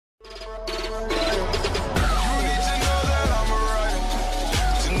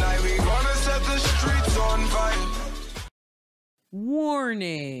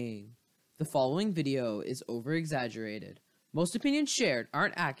Warning! The following video is over-exaggerated. Most opinions shared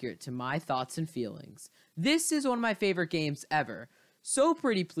aren't accurate to my thoughts and feelings. This is one of my favorite games ever, so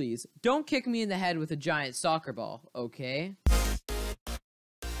pretty please, don't kick me in the head with a giant soccer ball, okay?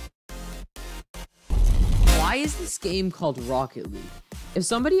 Why is this game called Rocket League? If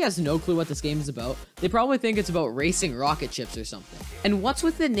somebody has no clue what this game is about, they probably think it's about racing rocket ships or something. And what's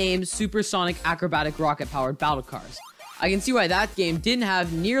with the name Supersonic Acrobatic Rocket Powered Battle Cars? I can see why that game didn't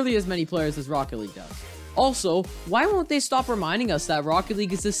have nearly as many players as Rocket League does. Also, why won't they stop reminding us that Rocket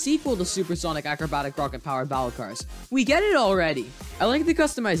League is the sequel to Supersonic Acrobatic Rocket Powered Battle Cars? We get it already! I like the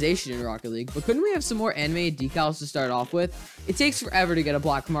customization in Rocket League, but couldn't we have some more animated decals to start off with? It takes forever to get a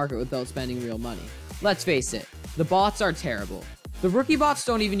black market without spending real money. Let's face it, the bots are terrible. The rookie bots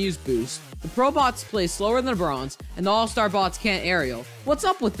don't even use boost, the pro bots play slower than the bronze, and the all-star bots can't aerial. What's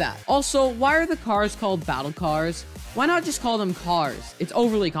up with that? Also, why are the cars called battle cars? Why not just call them cars? It's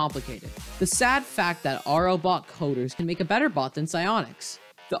overly complicated. The sad fact that RL bot coders can make a better bot than Psionics.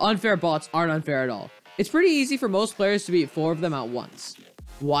 The unfair bots aren't unfair at all. It's pretty easy for most players to beat 4 of them at once.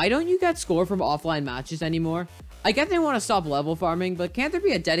 Why don't you get score from offline matches anymore? I get they want to stop level farming, but can't there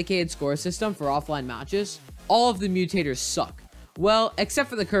be a dedicated score system for offline matches? All of the mutators suck. Well, except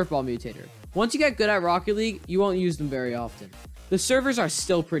for the curveball mutator. Once you get good at Rocket League, you won't use them very often. The servers are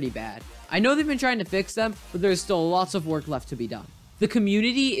still pretty bad. I know they've been trying to fix them, but there's still lots of work left to be done. The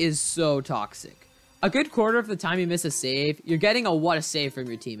community is so toxic. A good quarter of the time you miss a save, you're getting a what a save from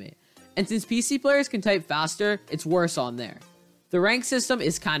your teammate. And since PC players can type faster, it's worse on there. The rank system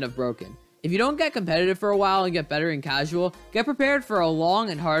is kind of broken. If you don't get competitive for a while and get better in casual, get prepared for a long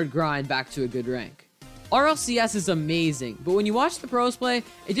and hard grind back to a good rank. RLCS is amazing, but when you watch the pros play,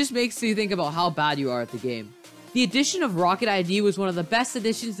 it just makes you think about how bad you are at the game. The addition of Rocket ID was one of the best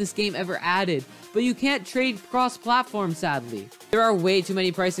additions this game ever added, but you can't trade cross-platform sadly. There are way too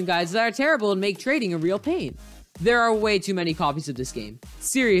many pricing guides that are terrible and make trading a real pain. There are way too many copies of this game.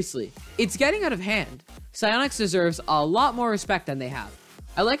 Seriously, it's getting out of hand. Psionics deserves a lot more respect than they have.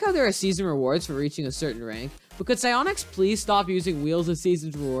 I like how there are season rewards for reaching a certain rank, but could Psionics please stop using wheels as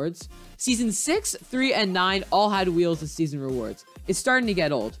season rewards? Season 6, 3, and 9 all had wheels as season rewards. It's starting to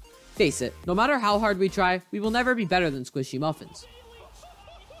get old. Face it, no matter how hard we try, we will never be better than Squishy Muffins.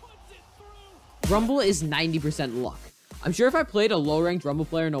 Rumble is 90% luck. I'm sure if I played a low-ranked Rumble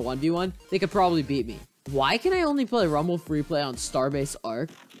player in a 1v1, they could probably beat me. Why can I only play Rumble free play on Starbase Arc?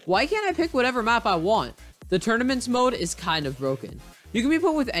 Why can't I pick whatever map I want? The tournaments mode is kind of broken. You can be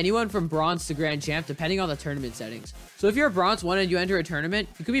put with anyone from Bronze to Grand Champ depending on the tournament settings. So if you're a Bronze 1 and you enter a tournament,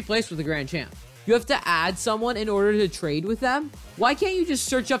 you could be placed with a Grand Champ. You have to add someone in order to trade with them? Why can't you just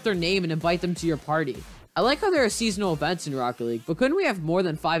search up their name and invite them to your party? I like how there are seasonal events in Rocket League, but couldn't we have more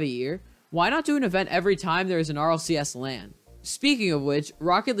than 5 a year? Why not do an event every time there is an RLCS LAN? Speaking of which,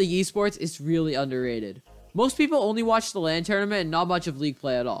 Rocket League esports is really underrated. Most people only watch the LAN tournament and not much of League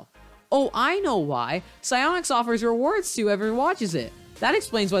play at all. Oh, I know why. Psionics offers rewards to whoever watches it. That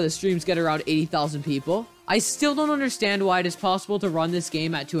explains why the streams get around 80,000 people. I still don't understand why it is possible to run this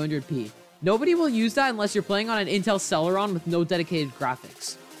game at 200p. Nobody will use that unless you're playing on an Intel Celeron with no dedicated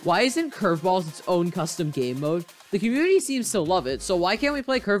graphics. Why isn't Curveballs its own custom game mode? The community seems to love it, so why can't we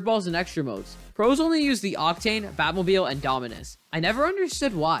play Curveballs in extra modes? Pros only use the Octane, Batmobile, and Dominus. I never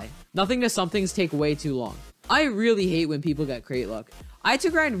understood why. Nothing to somethings take way too long. I really hate when people get crate luck. I had to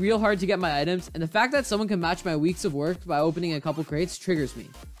grind real hard to get my items, and the fact that someone can match my weeks of work by opening a couple crates triggers me.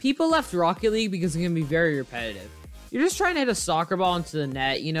 People left Rocket League because it can be very repetitive. You're just trying to hit a soccer ball into the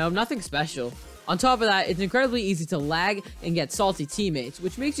net, you know, nothing special. On top of that, it's incredibly easy to lag and get salty teammates,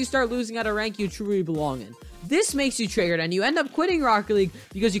 which makes you start losing at a rank you truly belong in. This makes you triggered, and you end up quitting Rocket League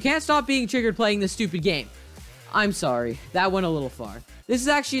because you can't stop being triggered playing this stupid game. I'm sorry, that went a little far. This is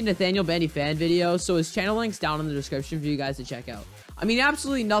actually a Nathaniel Bandy fan video, so his channel link's down in the description for you guys to check out. I mean,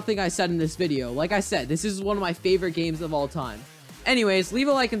 absolutely nothing I said in this video. Like I said, this is one of my favorite games of all time. Anyways, leave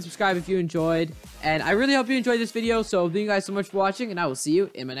a like and subscribe if you enjoyed, and I really hope you enjoyed this video, so thank you guys so much for watching, and I will see you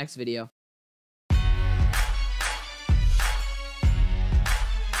in my next video.